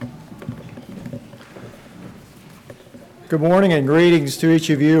Good morning and greetings to each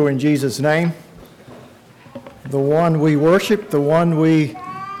of you in Jesus' name. The one we worship, the one we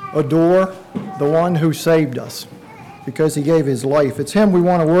adore, the one who saved us because he gave his life. It's him we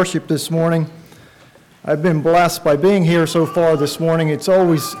want to worship this morning. I've been blessed by being here so far this morning. It's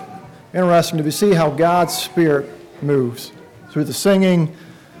always interesting to see how God's Spirit moves through the singing,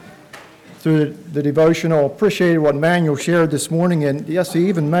 through the devotional. Appreciated what Manuel shared this morning, and yes, he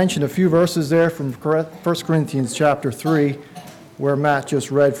even mentioned a few verses there from 1 Corinthians chapter 3, where Matt just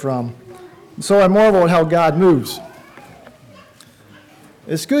read from. So I marvel at how God moves.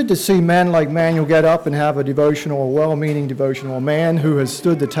 It's good to see men like Manuel get up and have a devotional, a well-meaning devotional, a man who has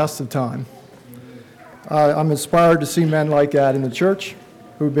stood the test of time. I'm inspired to see men like that in the church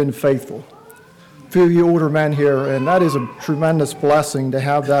who've been faithful. A few of you older men here, and that is a tremendous blessing to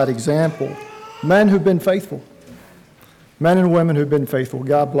have that example. Men who've been faithful. Men and women who've been faithful.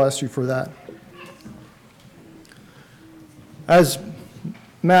 God bless you for that. As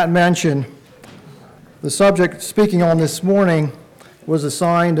Matt mentioned, the subject speaking on this morning was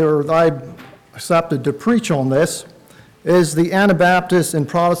assigned, or I accepted to preach on this, is the Anabaptist and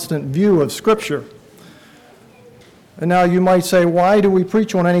Protestant view of Scripture. And now you might say, why do we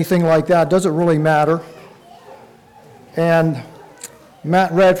preach on anything like that? Does it really matter? And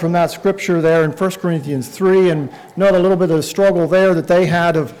Matt read from that scripture there in 1 Corinthians 3 and note a little bit of the struggle there that they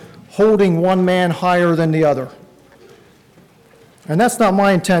had of holding one man higher than the other. And that's not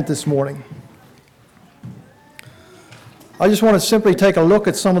my intent this morning. I just want to simply take a look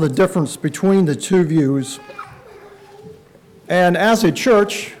at some of the difference between the two views. And as a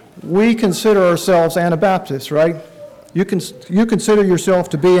church, we consider ourselves Anabaptists, right? You consider yourself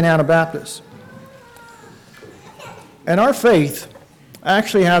to be an Anabaptist. And our faith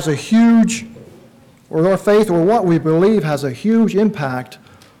actually has a huge, or our faith or what we believe has a huge impact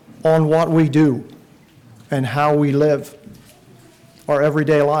on what we do and how we live our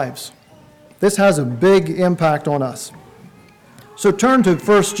everyday lives. This has a big impact on us. So turn to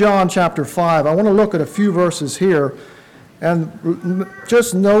 1 John chapter 5. I want to look at a few verses here and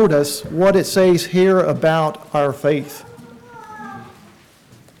just notice what it says here about our faith.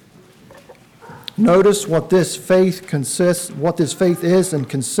 Notice what this faith is and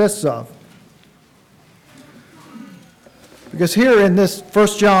consists of. Because here in this 1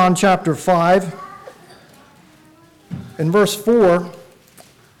 John chapter 5, in verse 4,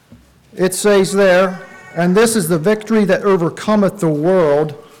 it says there, "And this is the victory that overcometh the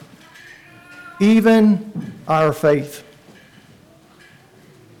world, even our faith."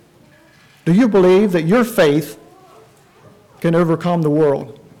 Do you believe that your faith can overcome the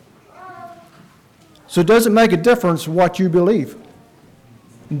world? So does it make a difference what you believe?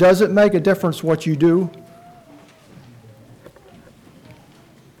 Does it make a difference what you do?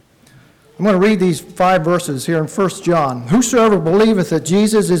 I'm going to read these 5 verses here in 1 John. "Whosoever believeth that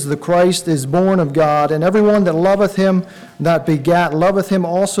Jesus is the Christ is born of God, and everyone that loveth him that begat loveth him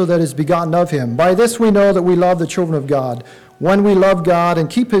also that is begotten of him. By this we know that we love the children of God, when we love God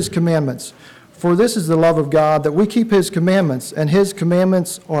and keep his commandments. For this is the love of God, that we keep his commandments, and his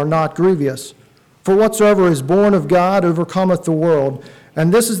commandments are not grievous. For whatsoever is born of God overcometh the world,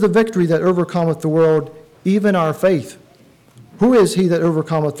 and this is the victory that overcometh the world, even our faith. Who is he that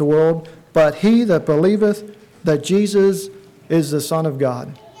overcometh the world? But he that believeth that Jesus is the Son of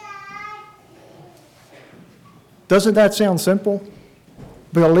God." Doesn't that sound simple?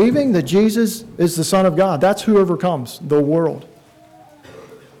 Believing that Jesus is the Son of God, that's who overcomes the world.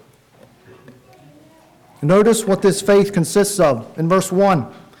 Notice what this faith consists of in verse 1.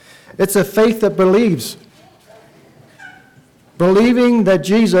 It's a faith that believes. Believing that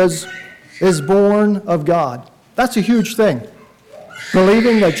Jesus is born of God. That's a huge thing.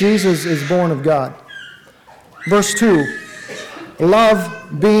 Believing that Jesus is born of God. Verse 2,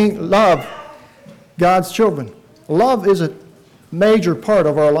 love, God's children. Love is a major part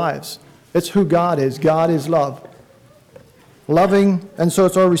of our lives. It's who God is. God is love. Loving, and so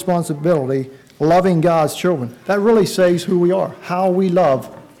it's our responsibility, loving God's children. That really says who we are, how we love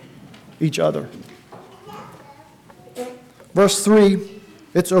each other. Verse 3,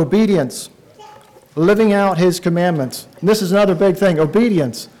 it's obedience. Living out his commandments. And this is another big thing,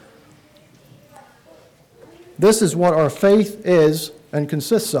 obedience. This is what our faith is and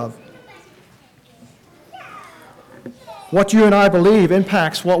consists of. What you and I believe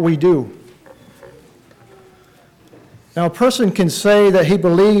impacts what we do. Now, a person can say that he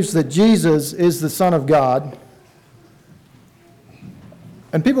believes that Jesus is the Son of God,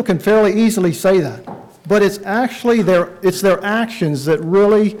 and people can fairly easily say that. But it's actually their actions that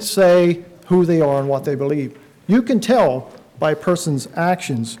really say who they are and what they believe. You can tell by a person's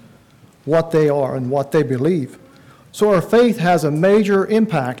actions what they are and what they believe. So our faith has a major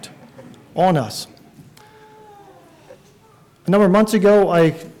impact on us. A number of months ago,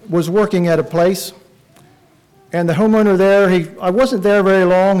 I was working at a place, and the homeowner there, I wasn't there very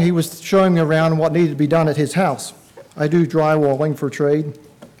long. He was showing me around what needed to be done at his house. I do drywalling for trade.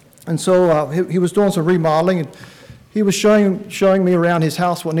 And so he was doing some remodeling, and he was showing me around his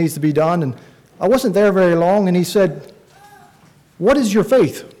house what needs to be done. And I wasn't there very long, and he said, "What is your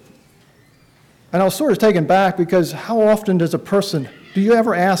faith?" And I was sort of taken back, because how often do you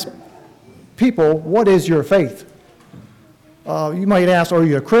ever ask people, what is your faith? You might ask, are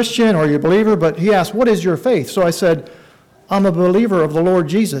you a Christian, are you a believer? But he asked, what is your faith? So I said, I'm a believer of the Lord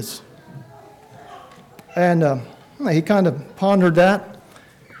Jesus. And he kind of pondered that.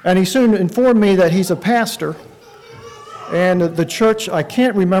 And he soon informed me that he's a pastor. And the church, I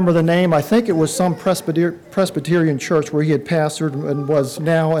can't remember the name, I think it was some Presbyterian church where he had pastored and was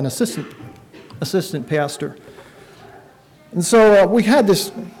now an assistant pastor. And so we had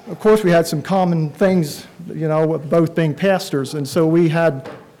this, of course, we had some common things, both being pastors. And so we had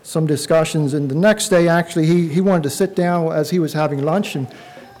some discussions. And the next day, actually, he wanted to sit down as he was having lunch, and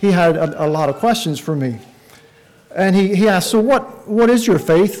he had a lot of questions for me. And he asked, so what is your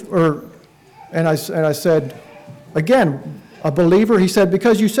faith? And I said, again, a believer. He said,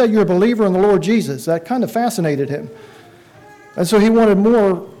 because you said you're a believer in the Lord Jesus. That kind of fascinated him. And so he wanted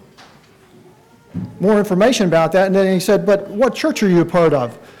more information about that. And then he said, but what church are you a part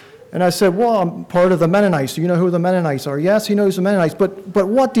of? And I said, well, I'm part of the Mennonites. Do you know who the Mennonites are? Yes, he knows the Mennonites. But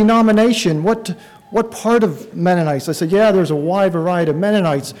what denomination? What part of Mennonites? I said, yeah, there's a wide variety of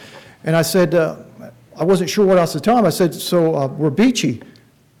Mennonites. And I said, I wasn't sure what else to tell him. I said, so we're Beachy.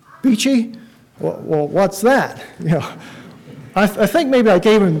 Beachy? Well, what's that? I think maybe I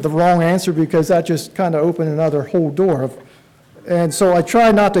gave him the wrong answer, because that just kind of opened another whole door. And so I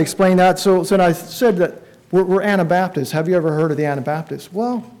tried not to explain that. So I said that we're Anabaptists. Have you ever heard of the Anabaptists?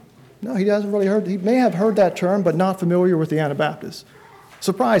 Well, no, he hasn't really heard. He may have heard that term, but not familiar with the Anabaptists.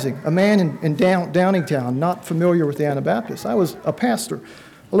 Surprising. A man in Downingtown not familiar with the Anabaptists. I was a pastor,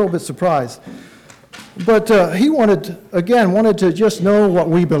 a little bit surprised. But he wanted to just know what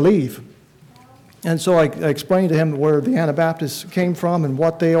we believe. And so I explained to him where the Anabaptists came from and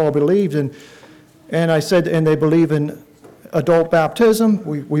what they all believed. And I said, and they believe in adult baptism.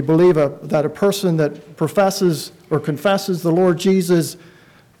 We believe that a person that professes or confesses the Lord Jesus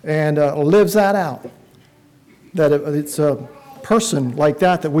and lives that out, that it's a person like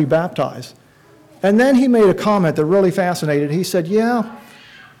that we baptize. And then he made a comment that really fascinated. He said, yeah,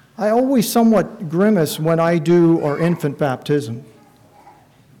 I always somewhat grimace when I do our infant baptism.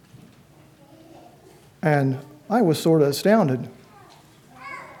 And I was sort of astounded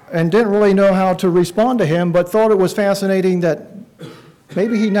and didn't really know how to respond to him, but thought it was fascinating that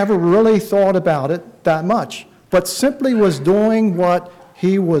maybe he never really thought about it that much, but simply was doing what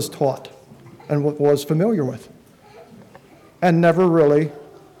he was taught and what was familiar with, and never really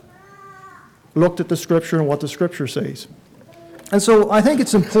looked at the Scripture and what the Scripture says. And so I think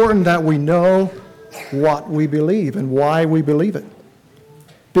it's important that we know what we believe and why we believe it,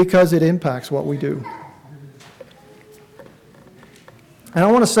 because it impacts what we do. And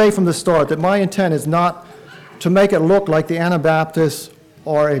I want to say from the start that my intent is not to make it look like the Anabaptists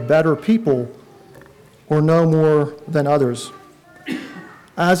are a better people or know more than others.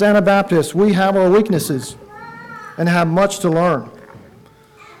 As Anabaptists, we have our weaknesses and have much to learn.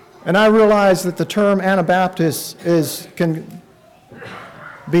 And I realize that the term Anabaptist can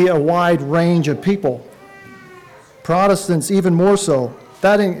be a wide range of people. Protestants even more so.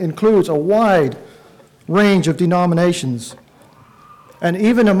 That includes a wide range of denominations. And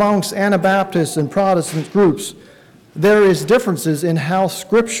even amongst Anabaptists and Protestant groups, there is differences in how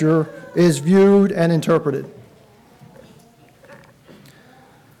Scripture is viewed and interpreted.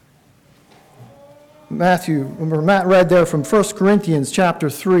 Matt read there from 1 Corinthians chapter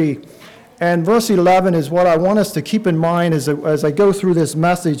 3, and verse 11 is what I want us to keep in mind as I go through this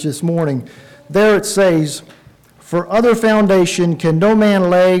message this morning. There it says, "For other foundation can no man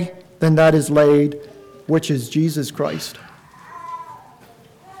lay than that is laid, which is Jesus Christ."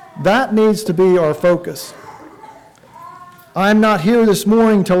 That needs to be our focus. I'm not here this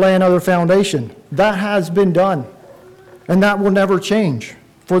morning to lay another foundation. That has been done, and that will never change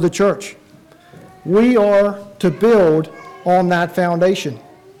for the church. We are to build on that foundation.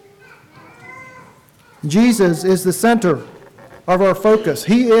 Jesus is the center of our focus.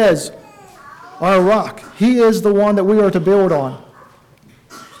 He is our rock. He is the one that we are to build on.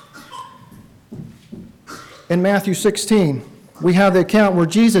 In Matthew 16, we have the account where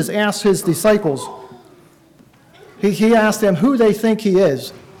Jesus asked his disciples, he asked them who they think he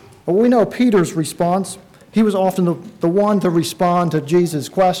is. Well, we know Peter's response. He was often the one to respond to Jesus'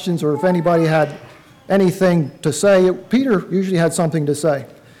 questions, or if anybody had anything to say, Peter usually had something to say.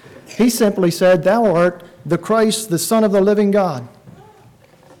 He simply said, "Thou art the Christ, the Son of the living God."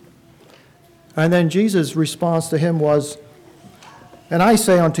 And then Jesus' response to him was, "And I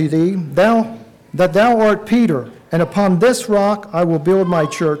say unto thee, that thou art Peter, and upon this rock I will build my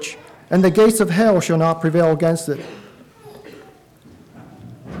church, and the gates of hell shall not prevail against it."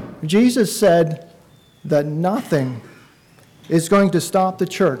 Jesus said that nothing is going to stop the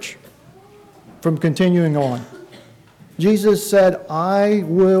church from continuing on. Jesus said, "I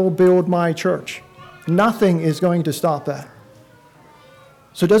will build my church." Nothing is going to stop that.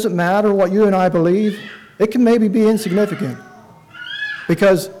 So does it matter what you and I believe? It can maybe be insignificant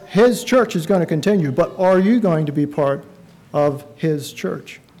because his church is going to continue, but are you going to be part of his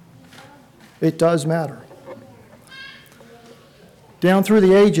church? It does matter. Down through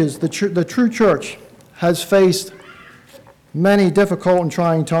the ages, the true church has faced many difficult and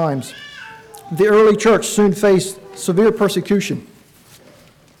trying times. The early church soon faced severe persecution.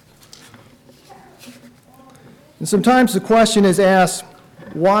 And sometimes the question is asked,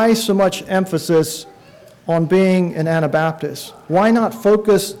 why so much emphasis on being an Anabaptist? Why not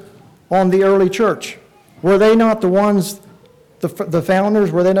focus on the early church? Were they not the ones, the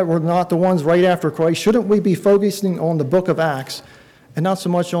founders, were not the ones right after Christ? Shouldn't we be focusing on the book of Acts and not so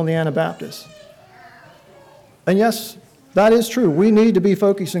much on the Anabaptists? And yes, that is true. We need to be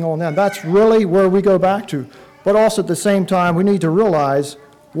focusing on them. That's really where we go back to. But also at the same time, we need to realize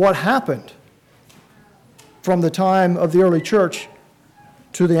what happened from the time of the early church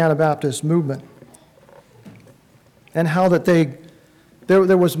to the Anabaptist movement, and how that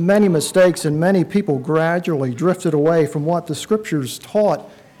there was many mistakes and many people gradually drifted away from what the Scriptures taught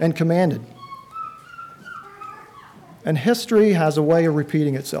and commanded. And history has a way of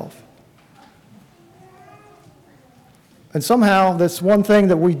repeating itself. And somehow, that's one thing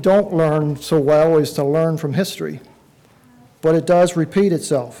that we don't learn so well, is to learn from history. But it does repeat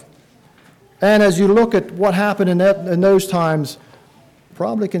itself. And as you look at what happened in those times,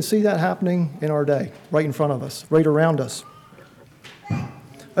 probably can see that happening in our day, right in front of us, right around us.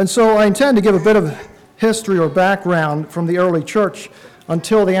 And so I intend to give a bit of history or background from the early church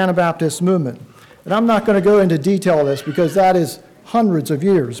until the Anabaptist movement. And I'm not going to go into detail of this because that is hundreds of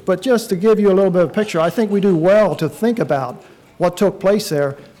years. But just to give you a little bit of a picture, I think we do well to think about what took place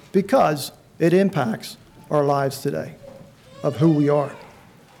there because it impacts our lives today of who we are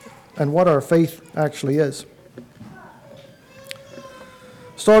and what our faith actually is.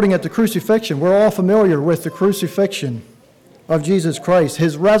 Starting at the crucifixion, we're all familiar with the crucifixion of Jesus Christ,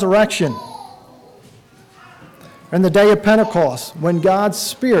 his resurrection, and the day of Pentecost, when God's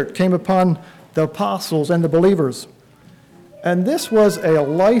Spirit came upon the apostles and the believers. And this was a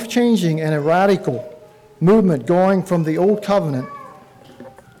life-changing and a radical movement going from the old covenant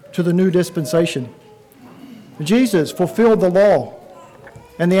to the new dispensation. Jesus fulfilled the law,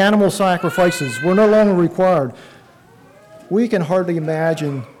 and the animal sacrifices were no longer required. We can hardly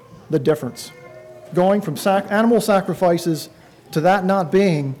imagine the difference. Going from animal sacrifices to that not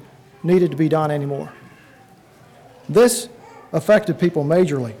being needed to be done anymore. This affected people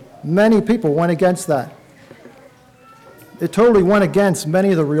majorly. Many people went against that. It totally went against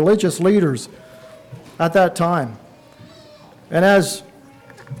many of the religious leaders at that time. And as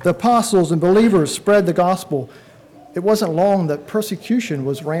the apostles and believers spread the gospel, it wasn't long that persecution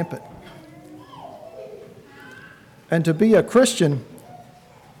was rampant. And to be a Christian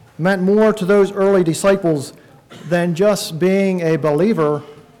meant more to those early disciples than just being a believer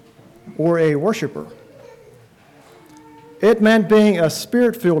or a worshiper. It meant being a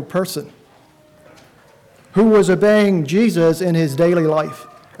Spirit-filled person who was obeying Jesus in his daily life.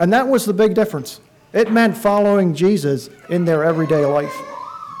 And that was the big difference. It meant following Jesus in their everyday life,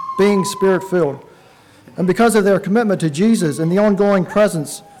 being Spirit-filled. And because of their commitment to Jesus and the ongoing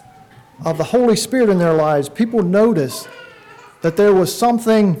presence of the Holy Spirit in their lives, people noticed that there was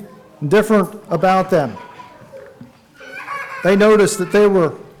something different about them. They noticed that they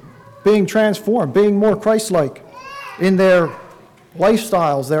were being transformed, being more Christ-like in their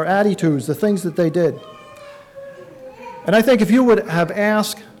lifestyles, their attitudes, the things that they did. And I think if you would have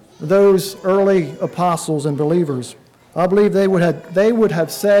asked those early apostles and believers, I believe they would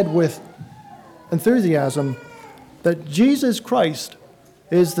have said with enthusiasm that Jesus Christ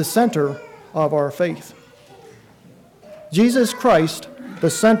is the center of our faith. Jesus Christ, the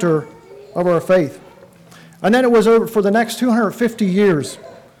center of our faith. And then it was over for the next 250 years.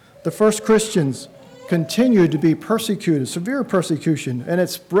 The first Christians continued to be persecuted, severe persecution, and it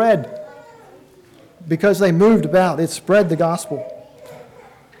spread because they moved about. It spread the gospel.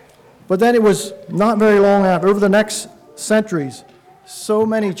 But then it was not very long after, over the next centuries, so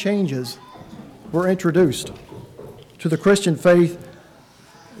many changes were introduced to the Christian faith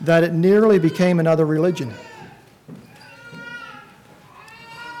that it nearly became another religion.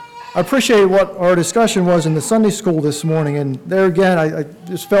 I appreciate what our discussion was in the Sunday school this morning, and there again, I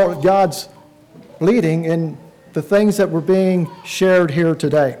just felt God's leading in the things that were being shared here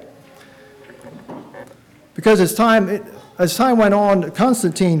today. Because as time went on,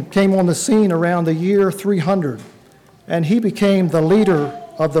 Constantine came on the scene around the year 300, and he became the leader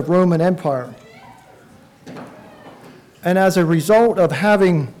of the Roman Empire. And as a result of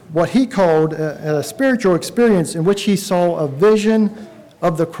having what he called a spiritual experience in which he saw a vision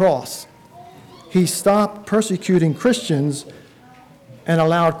of the cross, he stopped persecuting Christians and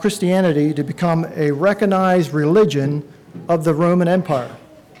allowed Christianity to become a recognized religion of the Roman Empire.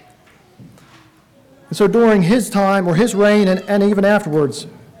 And so during his time, or his reign, and even afterwards,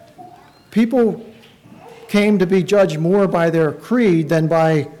 people came to be judged more by their creed than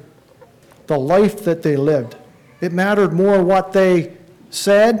by the life that they lived. It mattered more what they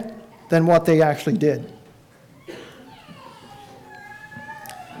said than what they actually did.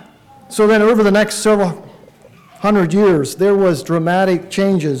 So then over the next several hundred years, there was dramatic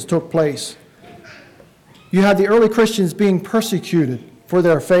changes took place. You had the early Christians being persecuted for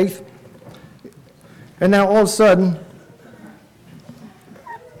their faith, and now all of a sudden,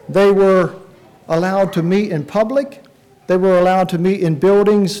 they were allowed to meet in public. They were allowed to meet in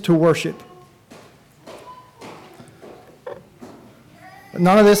buildings to worship.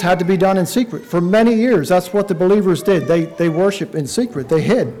 None of this had to be done in secret. For many years, that's what the believers did. They worshiped in secret. They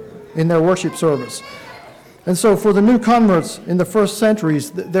hid in their worship service. And so for the new converts in the first centuries,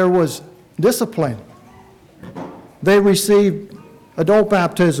 there was discipline. They received adult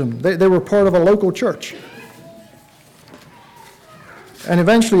baptism. They were part of a local church. And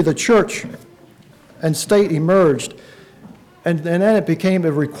eventually the church and state emerged, and then it became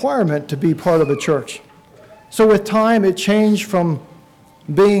a requirement to be part of a church. So with time, it changed from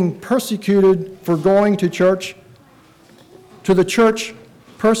being persecuted for going to church to the church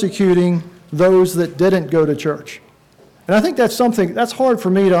persecuting those that didn't go to church. And I think that's something that's hard for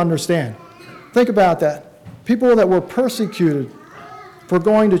me to understand. Think about that. People that were persecuted for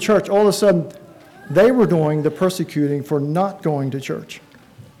going to church, all of a sudden, they were doing the persecuting for not going to church.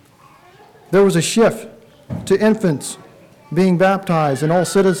 There was a shift to infants being baptized, and all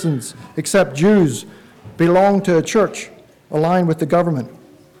citizens except Jews belonged to a church aligned with the government.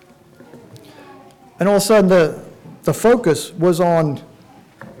 And all of a sudden, the focus was on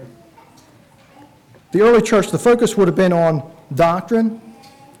the early church. The focus would have been on doctrine,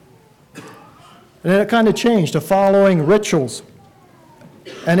 and then it kind of changed to following rituals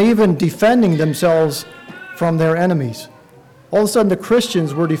and even defending themselves from their enemies. All of a sudden, the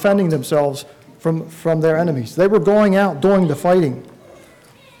Christians were defending themselves from their enemies. They were going out doing the fighting.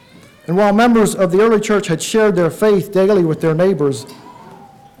 And while members of the early church had shared their faith daily with their neighbors,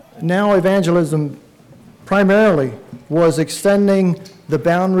 now evangelism primarily was extending the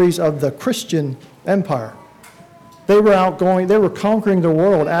boundaries of the Christian empire. They were conquering the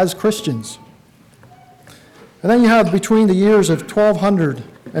world as Christians. And then you have between the years of 1200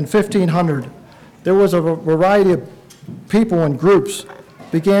 and 1500, there was a variety of people and groups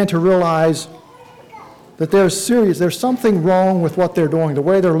began to realize that there's something wrong with what they're doing, the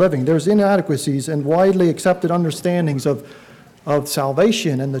way they're living. There's inadequacies and widely accepted understandings of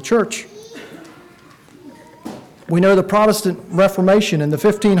salvation and the church. We know the Protestant Reformation in the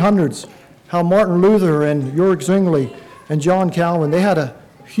 1500s, how Martin Luther and Georg Zwingli and John Calvin, they had a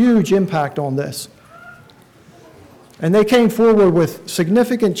huge impact on this. And they came forward with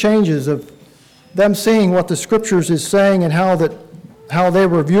significant changes of them seeing what the Scriptures is saying and how they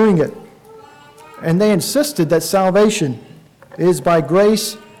were viewing it. And they insisted that salvation is by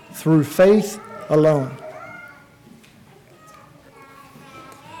grace through faith alone.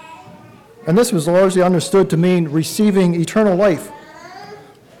 And this was largely understood to mean receiving eternal life.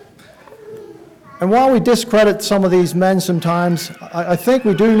 And while we discredit some of these men sometimes, I think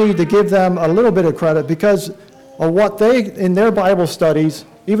we do need to give them a little bit of credit because of what they, in their Bible studies,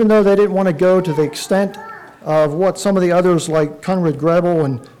 even though they didn't want to go to the extent of what some of the others like Conrad Grebel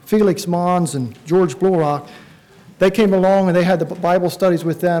and Felix Mons and George Blaurock, they came along and they had the Bible studies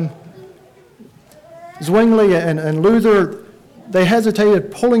with them. Zwingli and Luther, they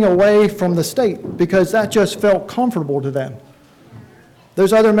hesitated pulling away from the state because that just felt comfortable to them.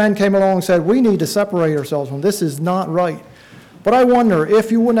 Those other men came along and said, we need to separate ourselves from this. Is not right. But I wonder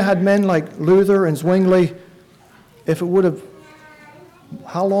if you wouldn't have had men like Luther and Zwingli,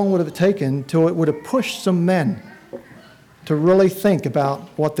 how long would it have taken till it would have pushed some men to really think about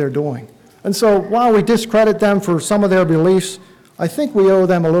what they're doing. And so while we discredit them for some of their beliefs, I think we owe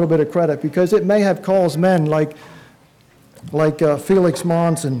them a little bit of credit, because it may have caused men like Felix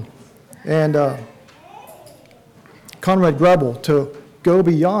Mons and Conrad Grebel to go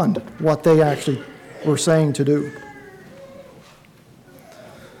beyond what they actually were saying to do.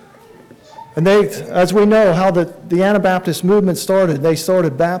 And they, as we know how the Anabaptist movement started, they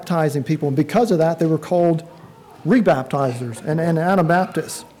started baptizing people, and because of that they were called rebaptizers and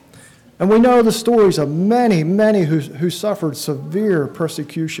Anabaptists. And we know the stories of many who suffered severe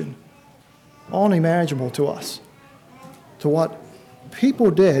persecution, unimaginable to us, to what people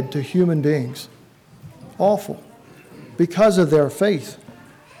did to human beings. Awful, because of their faith.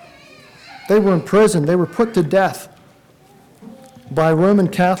 They were imprisoned, they were put to death by Roman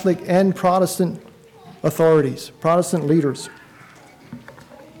Catholic and Protestant authorities, Protestant leaders.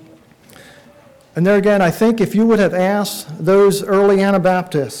 And there again, I think if you would have asked those early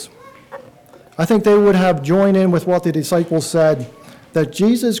Anabaptists, I think they would have joined in with what the disciples said, that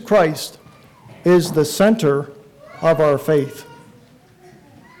Jesus Christ is the center of our faith.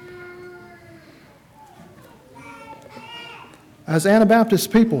 As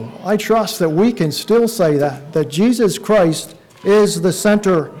Anabaptist people, I trust that we can still say that Jesus Christ is the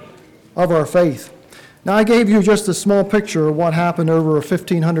center of our faith. Now, I gave you just a small picture of what happened over a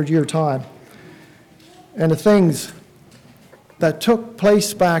 1,500-year time, and the things that took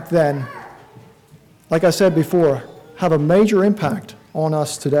place back then, like I said before, have a major impact on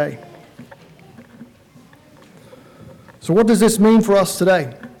us today. So what does this mean for us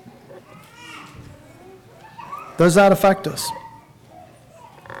today? Does that affect us?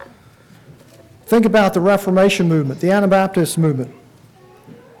 Think about the Reformation movement, the Anabaptist movement.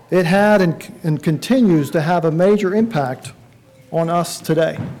 It had and continues to have a major impact on us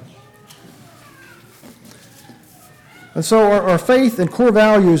today. And so our faith and core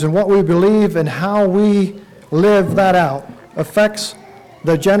values and what we believe and how we live that out affects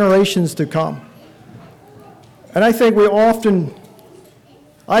the generations to come. And I think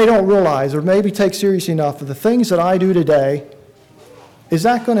I don't realize or maybe take seriously enough that the things that I do today, is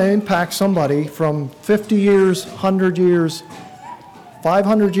that going to impact somebody from 50 years, 100 years,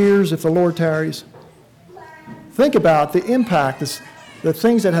 500 years if the Lord tarries? Think about the impact, the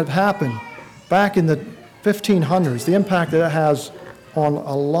things that have happened back in the 1500s, the impact that it has on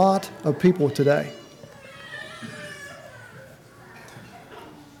a lot of people today.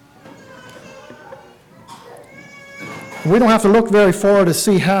 We don't have to look very far to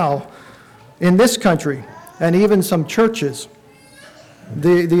see how, in this country, and even some churches,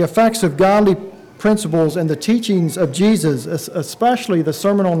 the effects of godly principles and the teachings of Jesus, especially the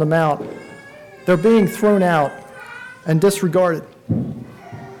Sermon on the Mount, they're being thrown out and disregarded.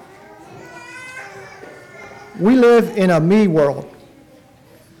 We live in a me world.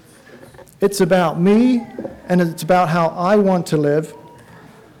 It's about me, and it's about how I want to live.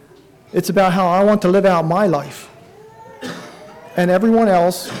 It's about how I want to live out my life. And everyone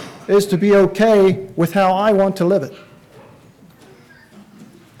else is to be okay with how I want to live it.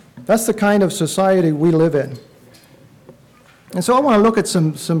 That's the kind of society we live in. And so I want to look at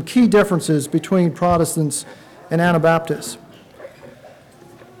some key differences between Protestants and Anabaptists.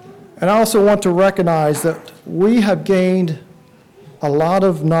 And I also want to recognize that we have gained a lot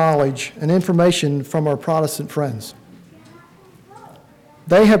of knowledge and information from our Protestant friends.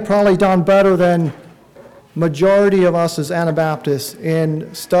 They have probably done better than majority of us as Anabaptists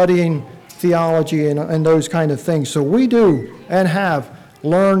in studying theology and those kind of things. So we do and have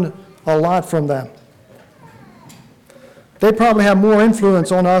learned a lot from them. They probably have more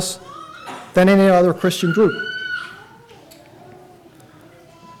influence on us than any other Christian group,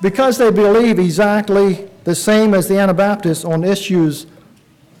 because they believe exactly the same as the Anabaptists on issues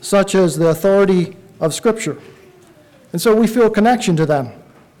such as the authority of Scripture. And so we feel connection to them.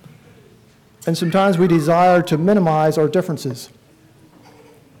 And sometimes we desire to minimize our differences.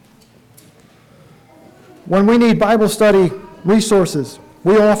 When we need Bible study resources,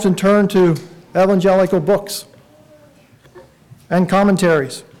 we often turn to evangelical books and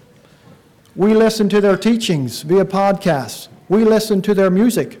commentaries. We listen to their teachings via podcasts. We listen to their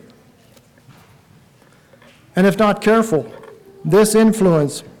music. And if not careful, this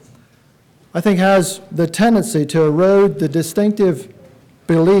influence, I think, has the tendency to erode the distinctive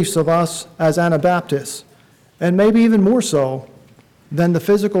beliefs of us as Anabaptists, and maybe even more so than the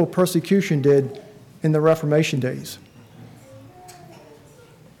physical persecution did in the Reformation days.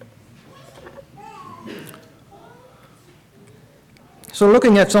 So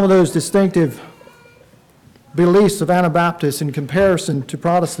looking at some of those distinctive beliefs of Anabaptists in comparison to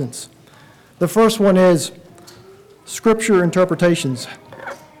Protestants, the first one is Scripture interpretations,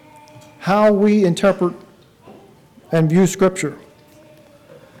 how we interpret and view Scripture.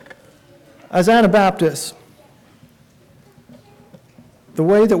 As Anabaptists, the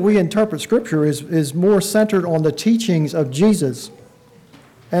way that we interpret Scripture is more centered on the teachings of Jesus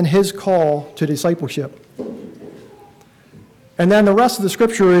and his call to discipleship. And then the rest of the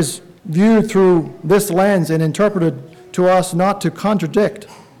Scripture is viewed through this lens and interpreted to us not to contradict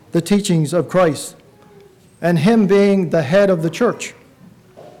the teachings of Christ and him being the head of the church.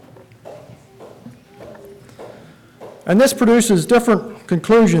 And this produces different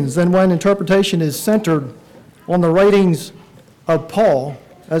conclusions than when interpretation is centered on the writings of Paul,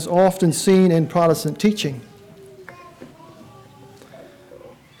 as often seen in Protestant teaching.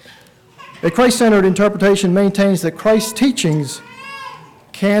 A Christ-centered interpretation maintains that Christ's teachings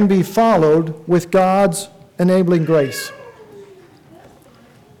can be followed with God's enabling grace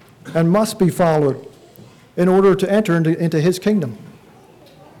and must be followed in order to enter into his kingdom.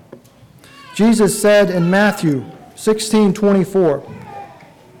 Jesus said in Matthew 16:24,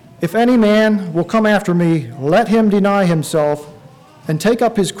 "If any man will come after me, let him deny himself and take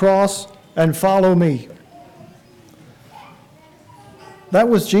up his cross and follow me." That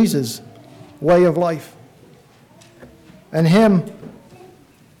was Jesus' way of life, and him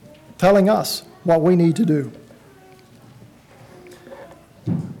telling us what we need to do.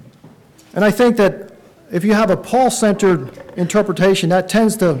 And I think that if you have a Paul-centered interpretation, that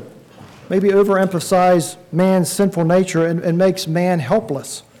tends to maybe overemphasize man's sinful nature and makes man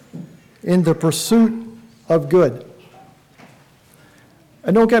helpless in the pursuit of good.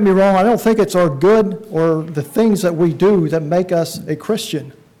 And don't get me wrong, I don't think it's our good or the things that we do that make us a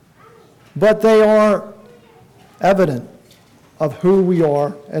Christian, but they are evident of who we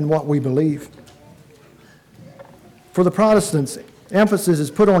are and what we believe. For the Protestants, emphasis is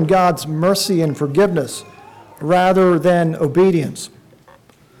put on God's mercy and forgiveness rather than obedience.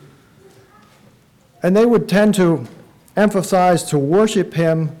 And they would tend to emphasize to worship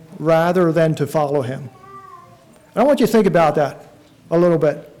him rather than to follow him. And I want you to think about that a little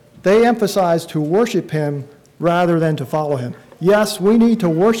bit. They emphasize to worship him rather than to follow him. Yes, we need to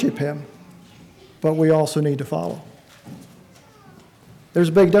worship him, but we also need to follow. There's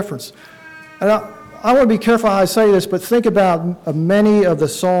a big difference. And I want to be careful how I say this, but think about many of the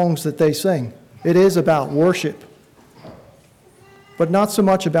songs that they sing. It is about worship, but not so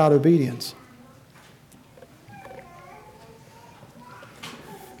much about obedience.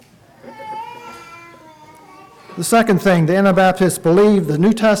 The second thing, the Anabaptists believe the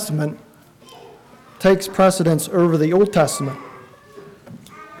New Testament takes precedence over the Old Testament.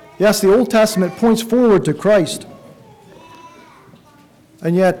 Yes, the Old Testament points forward to Christ.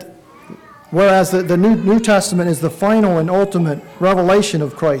 And yet, whereas the New Testament is the final and ultimate revelation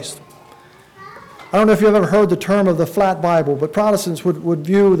of Christ. I don't know if you've ever heard the term of the flat Bible, but Protestants would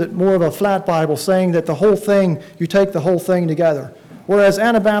view that more of a flat Bible, saying that the whole thing, you take the whole thing together. Whereas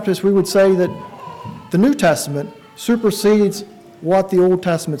Anabaptists, we would say that the New Testament supersedes what the Old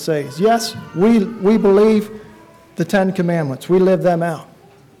Testament says. Yes, we believe the Ten Commandments. We live them out.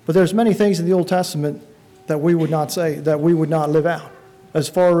 But there's many things in the Old Testament that we would not say, that we would not live out, as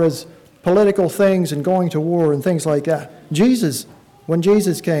far as political things and going to war and things like that. Jesus, when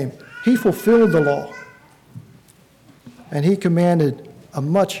Jesus came, he fulfilled the law. And he commanded a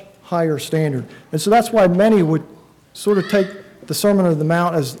much higher standard. And so that's why many would sort of take the Sermon on the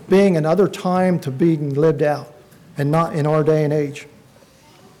Mount as being another time to be lived out, and not in our day and age.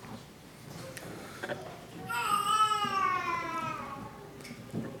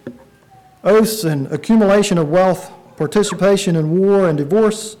 Oaths and accumulation of wealth, participation in war and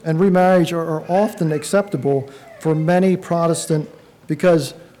divorce and remarriage are often acceptable for many Protestant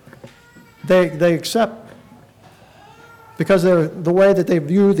because they accept, because they're the way that they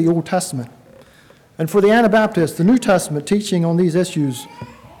view the Old Testament. And for the Anabaptists, the New Testament teaching on these issues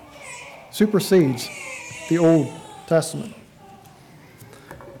supersedes the Old Testament.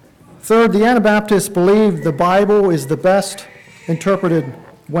 Third, the Anabaptists believe the Bible is the best interpreted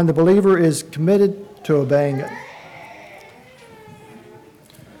when the believer is committed to obeying it.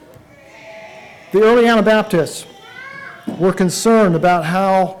 The early Anabaptists were concerned about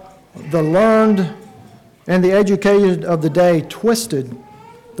how the learned and the educated of the day twisted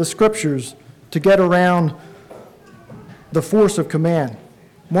the Scriptures to get around the force of command.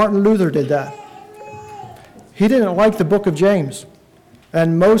 Martin Luther did that. He didn't like the book of James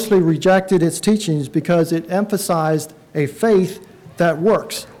and mostly rejected its teachings because it emphasized a faith that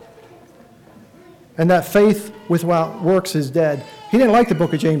works. And that faith without works is dead. He didn't like the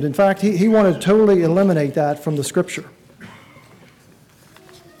book of James. In fact, he wanted to totally eliminate that from the Scripture.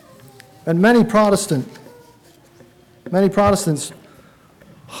 And many Protestant Many Protestants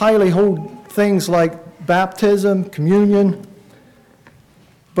highly hold things like baptism, communion,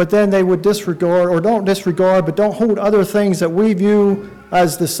 but then they would disregard, or don't disregard, but don't hold other things that we view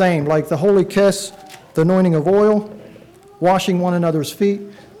as the same, like the holy kiss, the anointing of oil, washing one another's feet.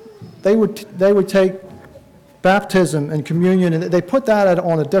 They would take baptism and communion, and they put that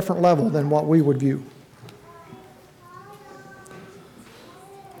on a different level than what we would view.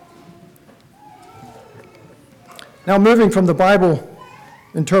 Now, moving from the Bible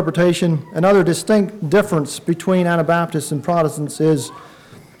interpretation, another distinct difference between Anabaptists and Protestants is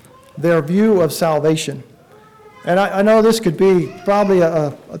their view of salvation. And I know this could be probably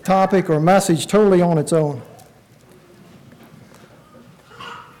a topic or a message totally on its own.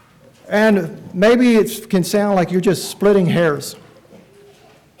 And maybe it can sound like you're just splitting hairs.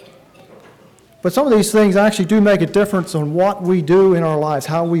 But some of these things actually do make a difference on what we do in our lives,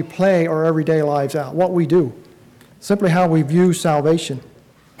 how we play our everyday lives out, what we do, simply how we view salvation.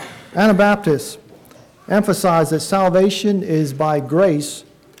 Anabaptists emphasize that salvation is by grace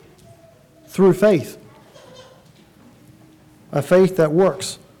through faith, a faith that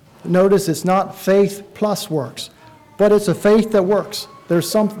works. Notice it's not faith plus works, but it's a faith that works. There's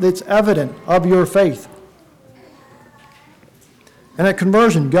something that's evident of your faith. And at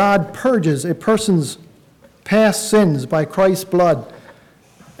conversion, God purges a person's past sins by Christ's blood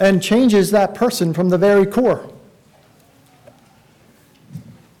and changes that person from the very core.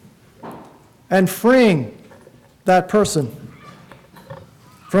 And freeing that person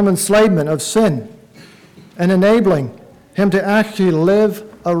from enslavement of sin and enabling him to actually live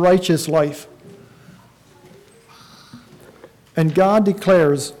a righteous life. And God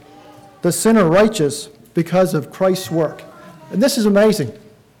declares the sinner righteous because of Christ's work. And this is amazing.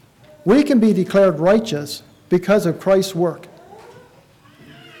 We can be declared righteous because of Christ's work.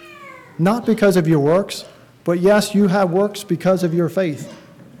 Not because of your works, but yes, you have works because of your faith.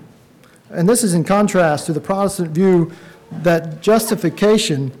 And this is in contrast to the Protestant view that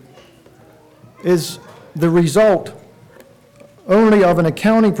justification is the result only of an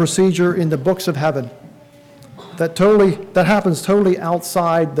accounting procedure in the books of heaven that happens totally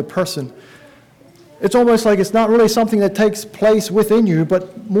outside the person. It's almost like it's not really something that takes place within you,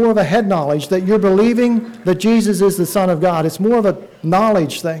 but more of a head knowledge that you're believing that Jesus is the Son of God. It's more of a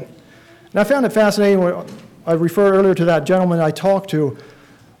knowledge thing. And I found it fascinating when I referred earlier to that gentleman I talked to,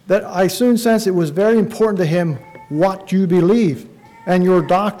 that I soon sensed it was very important to him what you believe and your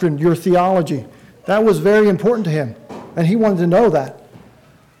doctrine, your theology. That was very important to him, and he wanted to know that.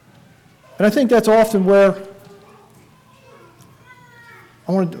 And I think that's often where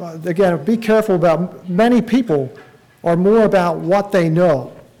I want to, again, be careful about. Many people are more about what they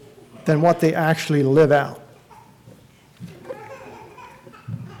know than what they actually live out.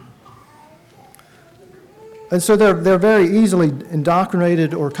 And so they're very easily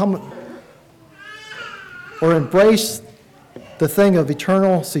indoctrinated or embrace the thing of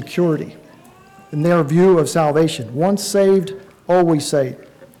eternal security in their view of salvation. Once saved, always saved.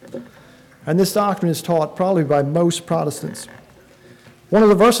 And this doctrine is taught probably by most Protestants. One of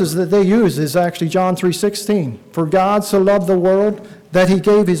the verses that they use is actually John 3:16. For God so loved the world that he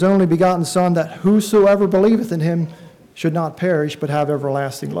gave his only begotten Son, that whosoever believeth in him should not perish but have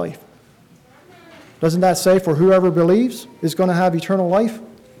everlasting life. Doesn't that say for whoever believes is going to have eternal life?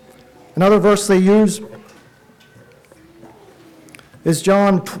 Another verse they use is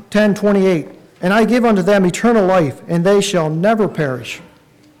John 10:28. And I give unto them eternal life, and they shall never perish.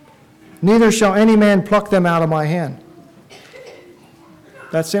 Neither shall any man pluck them out of my hand.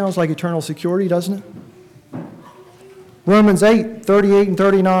 That sounds like eternal security, doesn't it? Romans 8:38 and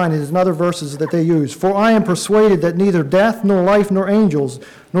 39 is another verses that they use. For I am persuaded that neither death, nor life, nor angels,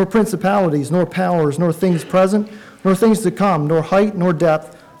 nor principalities, nor powers, nor things present, nor things to come, nor height, nor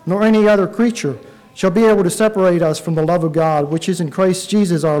depth, nor any other creature shall be able to separate us from the love of God, which is in Christ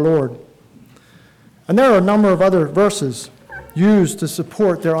Jesus our Lord. And there are a number of other verses used to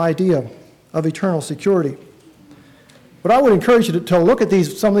support their idea of eternal security. But I would encourage you to look at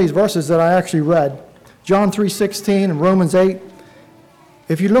some of these verses that I actually read. John 3:16 and Romans 8.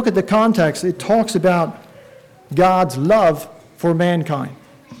 If you look at the context, it talks about God's love for mankind.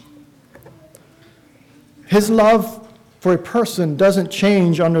 His love for a person doesn't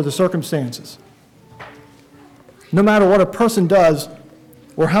change under the circumstances. No matter what a person does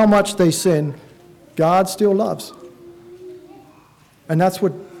or how much they sin, God still loves. And that's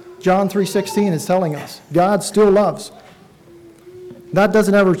what John 3:16 is telling us. God still loves. That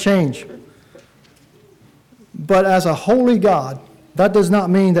doesn't ever change. But as a holy God, that does not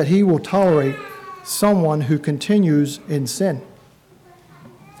mean that he will tolerate someone who continues in sin.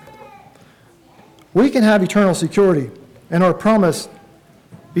 We can have eternal security and are promised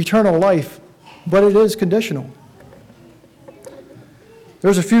eternal life, but it is conditional.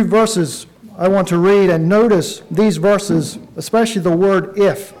 There's a few verses I want to read, and notice these verses, especially the word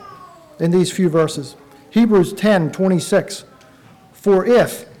if in these few verses. Hebrews 10:26. For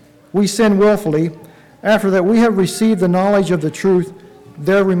if we sin willfully, after that we have received the knowledge of the truth,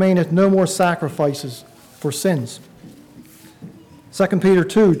 there remaineth no more sacrifices for sins. 2 Peter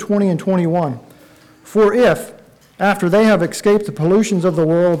 2:20 and 21. For if, after they have escaped the pollutions of the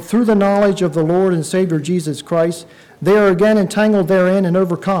world through the knowledge of the Lord and Savior Jesus Christ, they are again entangled therein and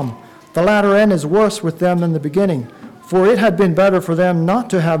overcome, the latter end is worse with them than the beginning. For it had been better for them not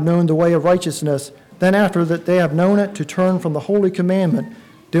to have known the way of righteousness than after that they have known it to turn from the holy commandment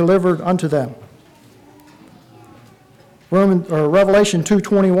delivered unto them. Revelation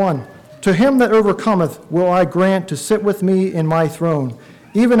 2:21. To him that overcometh will I grant to sit with me in my throne,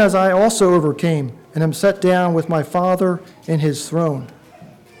 even as I also overcame and am set down with my Father in his throne.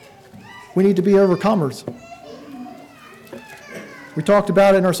 We need to be overcomers. We talked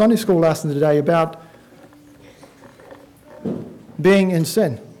about it in our Sunday school lesson today about being in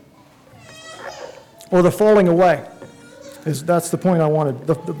sin, or the falling away. That's the point I wanted,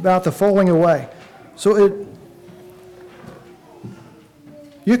 about the falling away. So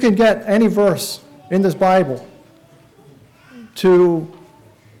you can get any verse in this Bible to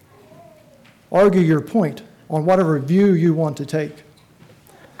argue your point on whatever view you want to take.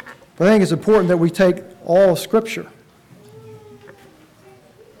 But I think it's important that we take all of Scripture.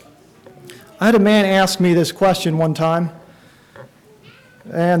 I had a man ask me this question one time,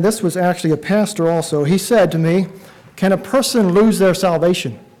 and this was actually a pastor also. He said to me, can a person lose their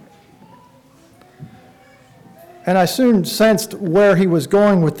salvation? And I soon sensed where he was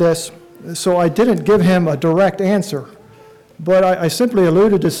going with this, so I didn't give him a direct answer. But I simply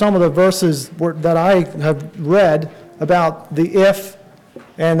alluded to some of the verses that I have read about the if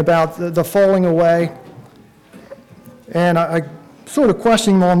and about the falling away. And I sort of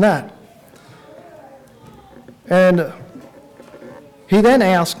questioned him on that. And he then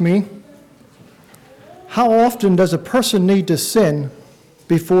asked me, how often does a person need to sin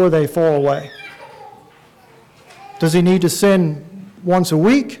before they fall away? Does he need to sin once a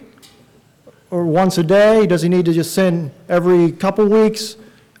week or once a day? Does he need to just sin every couple weeks,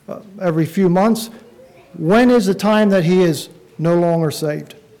 every few months? When is the time that he is no longer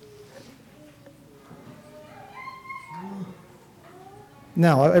saved?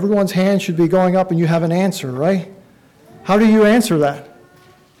 Now, everyone's hand should be going up and you have an answer, right? How do you answer that?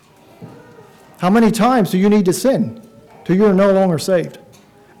 How many times do you need to sin till you're no longer saved?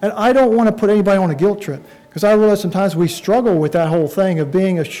 And I don't want to put anybody on a guilt trip, because I realize sometimes we struggle with that whole thing of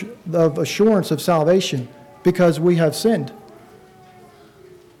being of assurance of salvation because we have sinned.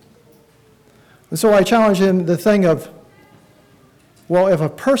 And so I challenge him the thing of, well, if a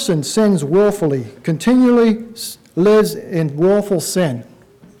person sins willfully, continually lives in willful sin,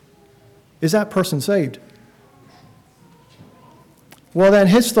 is that person saved? Well, then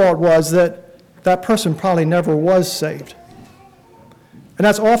his thought was that that person probably never was saved. And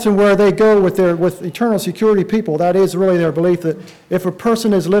that's often where they go with eternal security people. That is really their belief that if a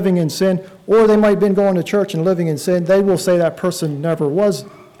person is living in sin, or they might have been going to church and living in sin, they will say that person never was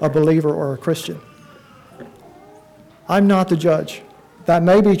a believer or a Christian. I'm not the judge. That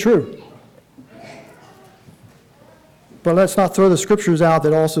may be true. But let's not throw the scriptures out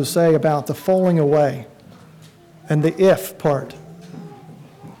that also say about the falling away and the if part.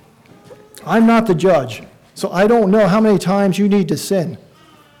 I'm not the judge, so I don't know how many times you need to sin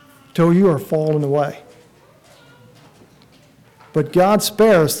till you are fallen away. But God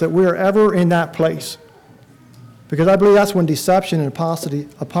spares that we are ever in that place, because I believe that's when deception and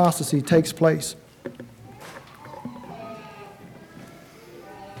apostasy takes place.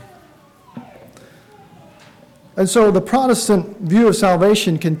 And so the Protestant view of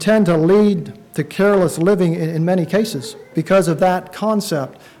salvation can tend to lead to careless living in many cases because of that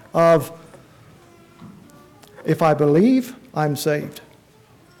concept of, if I believe, I'm saved.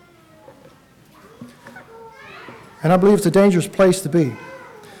 And I believe it's a dangerous place to be.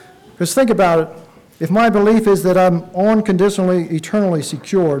 Because think about it. If my belief is that I'm unconditionally, eternally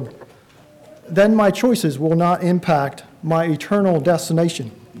secured, then my choices will not impact my eternal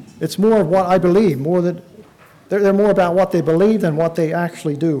destination. It's more of what I believe, they're more about what they believe than what they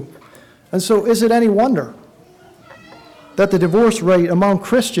actually do. And so is it any wonder that the divorce rate among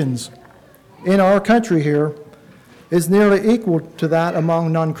Christians in our country here is nearly equal to that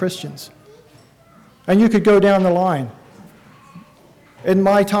among non-Christians? And you could go down the line. In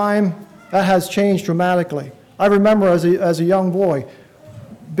my time, that has changed dramatically. I remember as a young boy,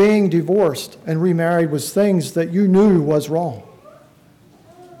 being divorced and remarried was things that you knew was wrong?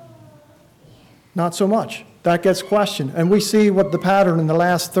 Not so much. That gets questioned. And we see what the pattern in the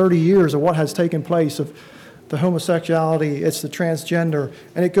last 30 years of what has taken place of the homosexuality, it's the transgender,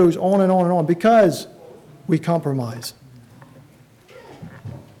 and it goes on and on and on because we compromise.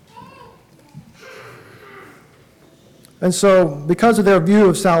 And so, because of their view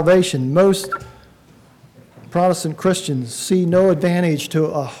of salvation, most Protestant Christians see no advantage to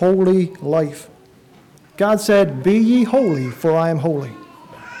a holy life. God said, "Be ye holy, for I am holy."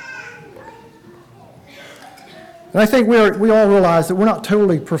 And I think we all realize that we're not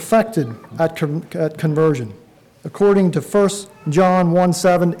totally perfected at conversion. According to 1 John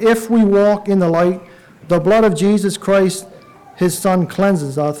 1:7, if we walk in the light, the blood of Jesus Christ, his Son,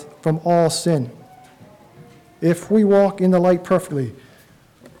 cleanses us from all sin. If we walk in the light perfectly,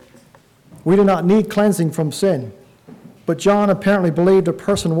 we do not need cleansing from sin. But John apparently believed a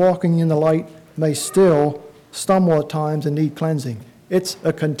person walking in the light may still stumble at times and need cleansing. It's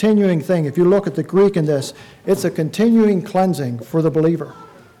a continuing thing. If you look at the Greek in this, it's a continuing cleansing for the believer.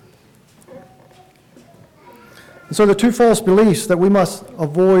 And so the two false beliefs that we must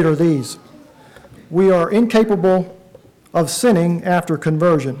avoid are these. We are incapable of sinning after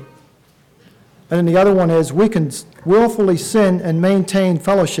conversion. And then the other one is we can willfully sin and maintain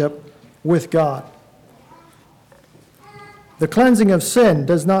fellowship with God. The cleansing of sin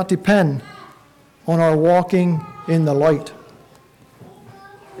does not depend on our walking in the light,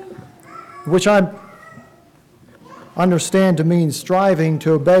 which I understand to mean striving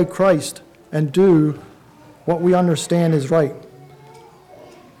to obey Christ and do what we understand is right.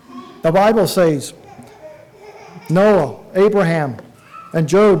 The Bible says Noah, Abraham, and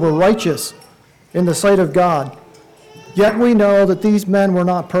Job were righteous in the sight of God. Yet we know that these men were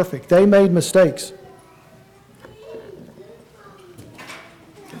not perfect. They made mistakes.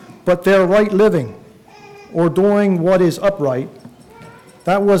 But their right living, or doing what is upright,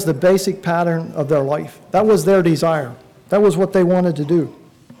 that was the basic pattern of their life. That was their desire. That was what they wanted to do.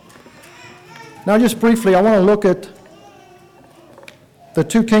 Now, just briefly, I want to look at the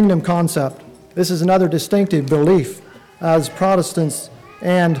two-kingdom concept. This is another distinctive belief as Protestants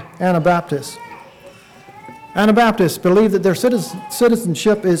and Anabaptists. Anabaptists believe that their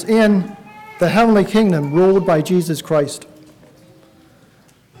citizenship is in the heavenly kingdom ruled by Jesus Christ.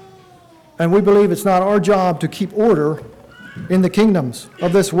 And we believe it's not our job to keep order in the kingdoms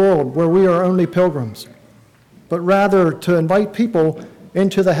of this world where we are only pilgrims, but rather to invite people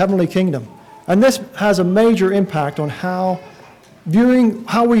into the heavenly kingdom. And this has a major impact on how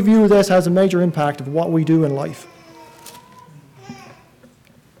we view this has a major impact of what we do in life.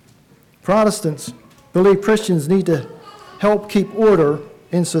 Protestants believe Christians need to help keep order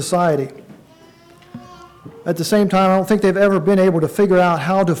in society. At the same time, I don't think they've ever been able to figure out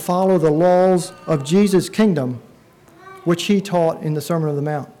how to follow the laws of Jesus' kingdom, which he taught in the Sermon on the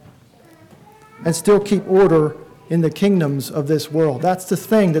Mount, and still keep order in the kingdoms of this world. That's the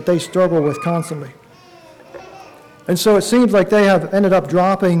thing that they struggle with constantly. And so it seems like they have ended up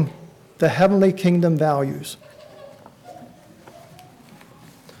dropping the heavenly kingdom values.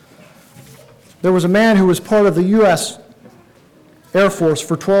 There was a man who was part of the U.S. Air Force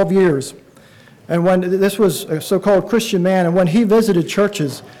for 12 years. And when this was a so-called Christian man, and when he visited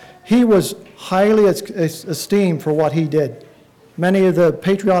churches, he was highly esteemed for what he did. Many of the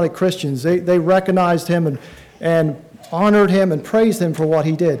patriotic Christians, they recognized him and honored him and praised him for what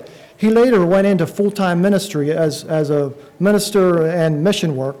he did. He later went into full-time ministry as a minister and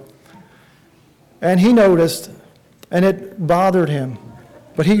mission work. And he noticed, and it bothered him,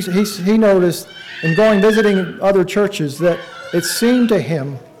 but he noticed in visiting other churches that it seemed to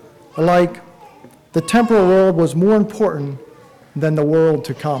him like the temporal world was more important than the world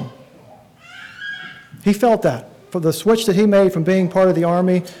to come. He felt that for the switch that he made from being part of the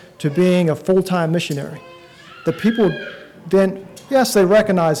army to being a full-time missionary. The people didn't, yes, they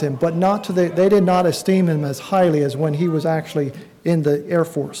recognized him, but they did not esteem him as highly as when he was actually in the Air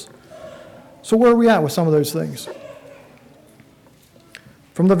Force. So where are we at with some of those things?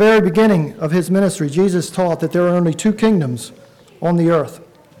 From the very beginning of his ministry, Jesus taught that there are only two kingdoms on the earth,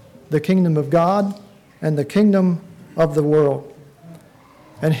 the kingdom of God and the kingdom of the world.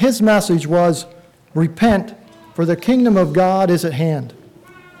 And his message was, repent, for the kingdom of God is at hand.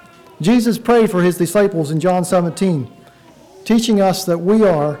 Jesus prayed for his disciples in John 17, teaching us that we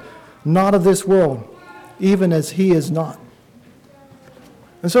are not of this world, even as he is not.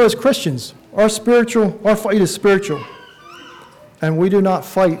 And so as Christians, our fight is spiritual, and we do not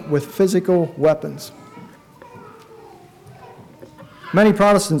fight with physical weapons. Many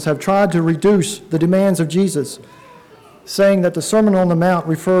Protestants have tried to reduce the demands of Jesus saying that the Sermon on the Mount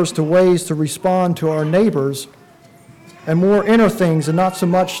refers to ways to respond to our neighbors and more inner things and not so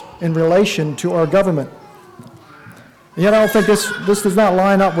much in relation to our government. And yet I don't think this does not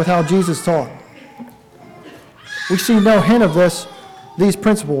line up with how Jesus taught. We see no hint of these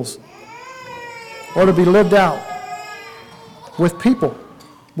principles are to be lived out with people,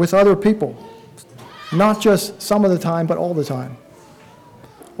 with other people, not just some of the time, but all the time.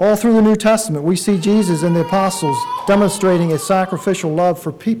 All through the New Testament, we see Jesus and the apostles demonstrating a sacrificial love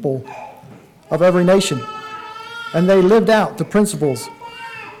for people of every nation. And they lived out the principles,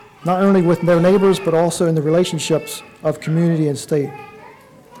 not only with their neighbors, but also in the relationships of community and state.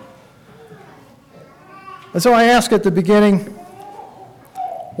 And so I ask at the beginning,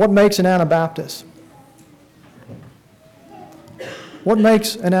 what makes an Anabaptist? What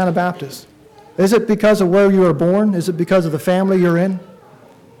makes an Anabaptist? Is it because of where you were born? Is it because of the family you're in?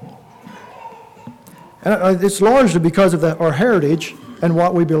 And it's largely because of our heritage and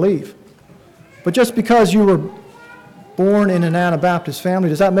what we believe. But just because you were born in an Anabaptist family,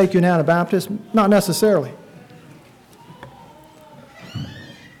 does that make you an Anabaptist? Not necessarily.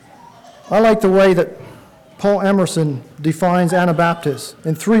 I like the way that Paul Emerson defines Anabaptists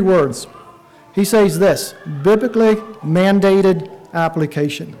in 3 words. He says this: biblically mandated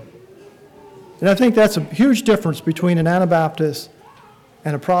application. And I think that's a huge difference between an Anabaptist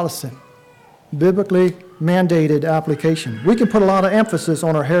and a Protestant. Biblically mandated application. We can put a lot of emphasis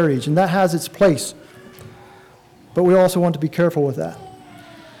on our heritage, and that has its place. But we also want to be careful with that.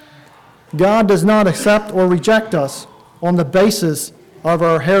 God does not accept or reject us on the basis of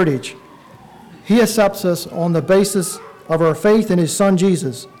our heritage. He accepts us on the basis of our faith in His Son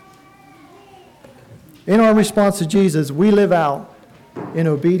Jesus. In our response to Jesus, we live out in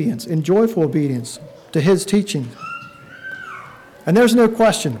obedience, in joyful obedience to His teaching. And there's no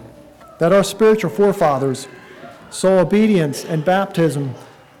question that our spiritual forefathers saw obedience and baptism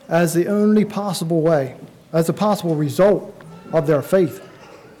as the only possible way, as a possible result of their faith.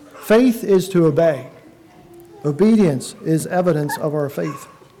 Faith is to obey. Obedience is evidence of our faith.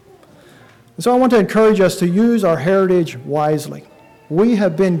 And so I want to encourage us to use our heritage wisely. We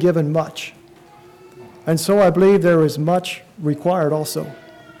have been given much, and so I believe there is much required also.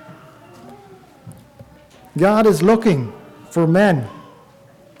 God is looking for men,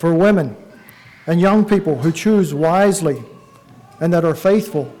 for women, and young people who choose wisely and that are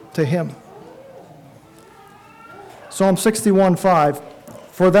faithful to Him. Psalm 61:5,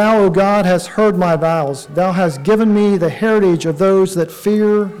 "For thou, O God, hast heard my vows. Thou hast given me the heritage of those that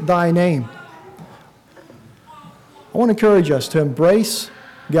fear thy name." I want to encourage us to embrace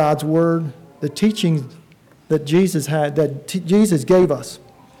God's word, the teaching that Jesus had, Jesus gave us,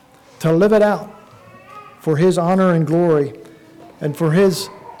 to live it out for His honor and glory and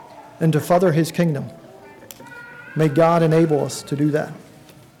to further His kingdom. May God enable us to do that.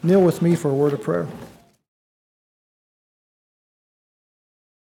 Kneel with me for a word of prayer.